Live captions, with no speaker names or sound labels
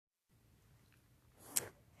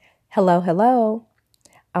Hello, hello.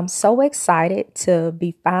 I'm so excited to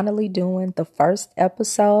be finally doing the first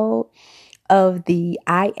episode of the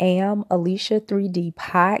I Am Alicia 3D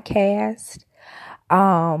podcast.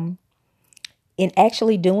 Um, in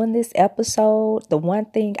actually doing this episode, the one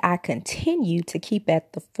thing I continue to keep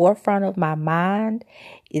at the forefront of my mind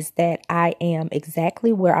is that I am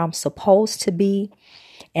exactly where I'm supposed to be,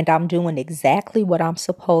 and I'm doing exactly what I'm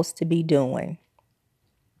supposed to be doing.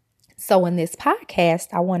 So, in this podcast,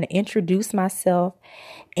 I want to introduce myself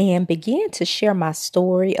and begin to share my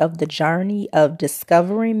story of the journey of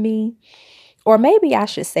discovering me, or maybe I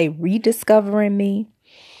should say rediscovering me.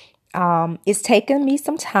 It's taken me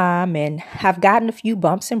some time and I've gotten a few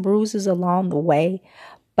bumps and bruises along the way,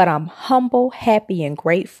 but I'm humble, happy, and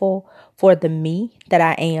grateful for the me that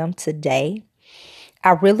I am today.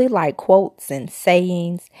 I really like quotes and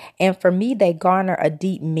sayings, and for me, they garner a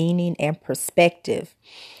deep meaning and perspective.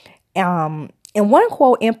 And one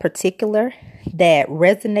quote in particular that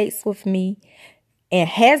resonates with me and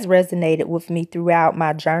has resonated with me throughout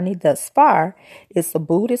my journey thus far is a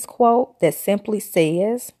Buddhist quote that simply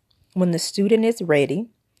says, "When the student is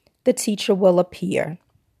ready, the teacher will appear."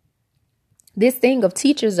 This thing of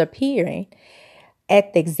teachers appearing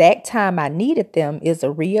at the exact time I needed them is a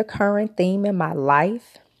reoccurring theme in my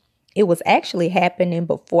life. It was actually happening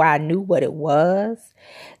before I knew what it was.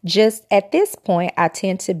 Just at this point, I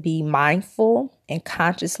tend to be mindful and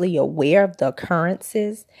consciously aware of the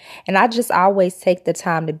occurrences, and I just always take the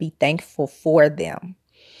time to be thankful for them.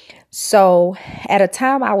 So, at a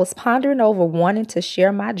time I was pondering over wanting to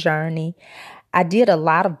share my journey, I did a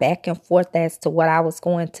lot of back and forth as to what I was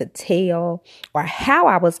going to tell or how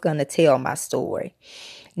I was going to tell my story.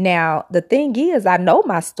 Now, the thing is, I know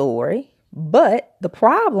my story, but the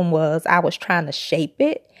problem was I was trying to shape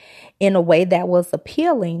it in a way that was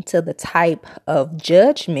appealing to the type of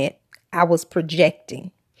judgment I was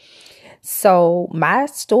projecting. So my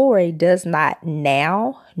story does not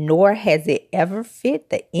now, nor has it ever fit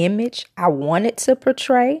the image I wanted to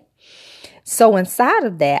portray. So inside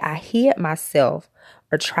of that, I hid myself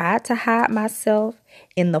or tried to hide myself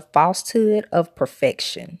in the falsehood of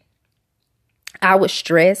perfection. I would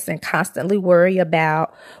stress and constantly worry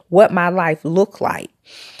about what my life looked like.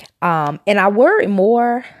 And I worried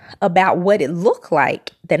more about what it looked like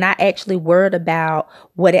than I actually worried about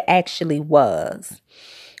what it actually was.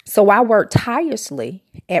 So I worked tirelessly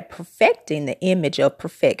at perfecting the image of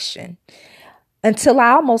perfection until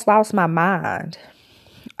I almost lost my mind.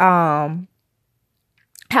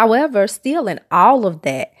 However, still in all of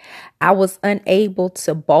that, I was unable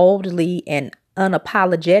to boldly and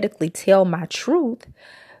unapologetically tell my truth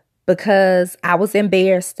because I was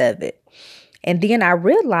embarrassed of it. And then I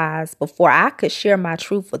realized before I could share my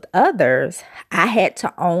truth with others, I had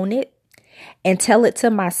to own it and tell it to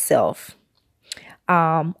myself.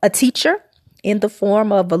 A teacher in the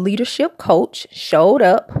form of a leadership coach showed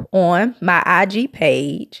up on my IG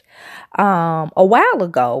page a while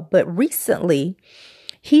ago, but recently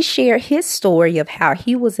he shared his story of how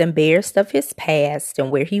he was embarrassed of his past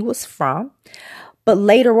and where he was from, but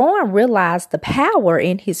later on realized the power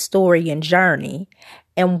in his story and journey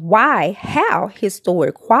and how his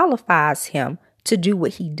story qualifies him to do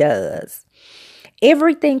what he does.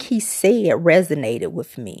 Everything he said resonated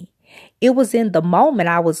with me. It was in the moment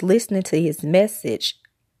I was listening to his message.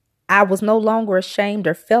 I was no longer ashamed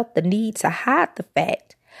or felt the need to hide the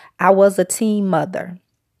fact I was a teen mother.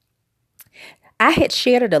 I had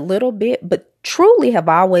shared it a little bit, but truly have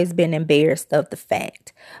always been embarrassed of the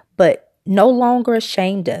fact, but no longer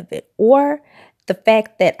ashamed of it, or the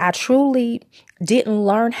fact that I truly didn't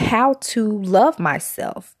learn how to love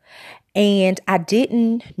myself and I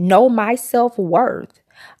didn't know my self-worth,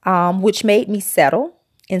 which made me settle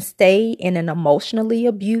and stay in an emotionally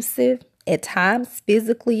abusive, at times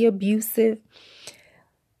physically abusive,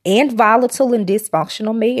 and volatile and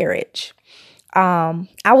dysfunctional marriage.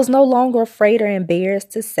 I was no longer afraid or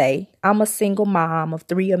embarrassed to say I'm a single mom of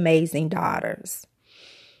 3 amazing daughters.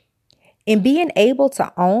 And being able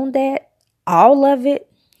to own that, all of it,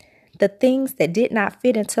 the things that did not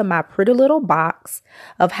fit into my pretty little box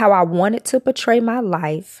of how I wanted to portray my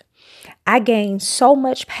life, I gained so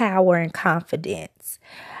much power and confidence.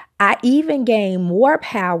 I even gained more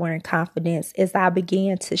power and confidence as I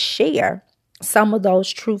began to share some of those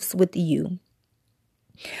truths with you.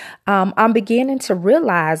 I'm beginning to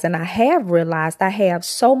realize, and I have realized, I have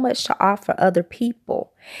so much to offer other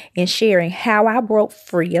people in sharing how I broke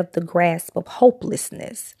free of the grasp of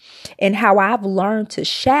hopelessness and how I've learned to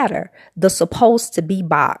shatter the supposed to be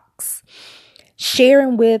box.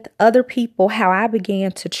 sharing with other people how I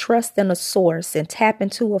began to trust in a source and tap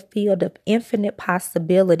into a field of infinite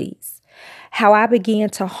possibilities, how I began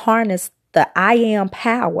to harness the I am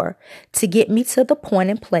power to get me to the point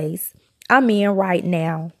and place I'm in right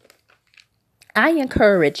now. I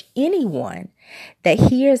encourage anyone that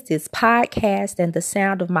hears this podcast and the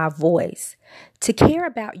sound of my voice to care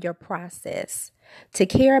about your process, to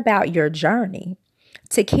care about your journey,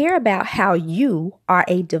 to care about how you are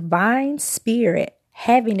a divine spirit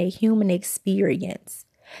having a human experience,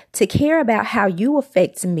 to care about how you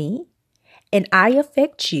affect me and I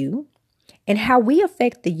affect you, and how we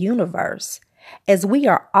affect the universe as we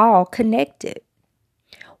are all connected.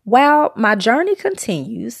 While my journey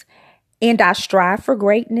continues and I strive for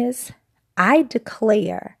greatness, I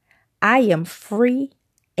declare I am free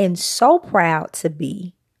and so proud to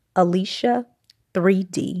be Alicia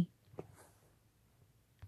 3D.